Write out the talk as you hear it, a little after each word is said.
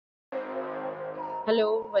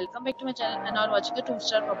Hello, welcome back to my channel and are watching a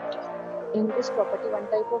two-star property. In this property, one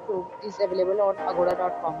type of room is available on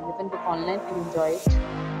agoda.com. You can book online and enjoy it.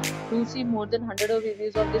 To see more than 100 of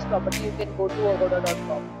reviews of this property, you can go to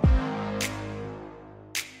agoda.com.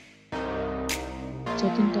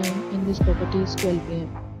 Check-in time in this property is 12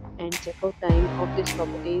 p.m. and check-out time of this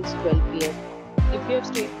property is 12 p.m. If you have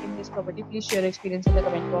stayed in this property, please share your experience in the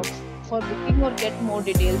comment box. For booking or get more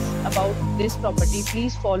details about this property,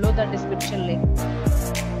 please follow the description link.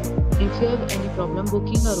 If you have any problem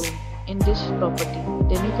booking a room in this property,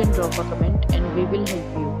 then you can drop a comment and we will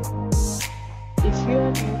help you. If you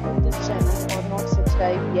are new to this channel or not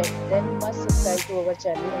subscribed yet, then you must subscribe to our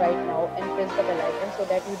channel right now and press the bell icon so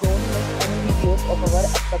that you don't miss any videos of our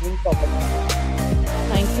upcoming property.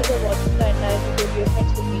 Thank you for watching the entire video.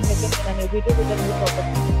 Next with me again in a new video with a new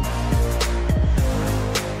property.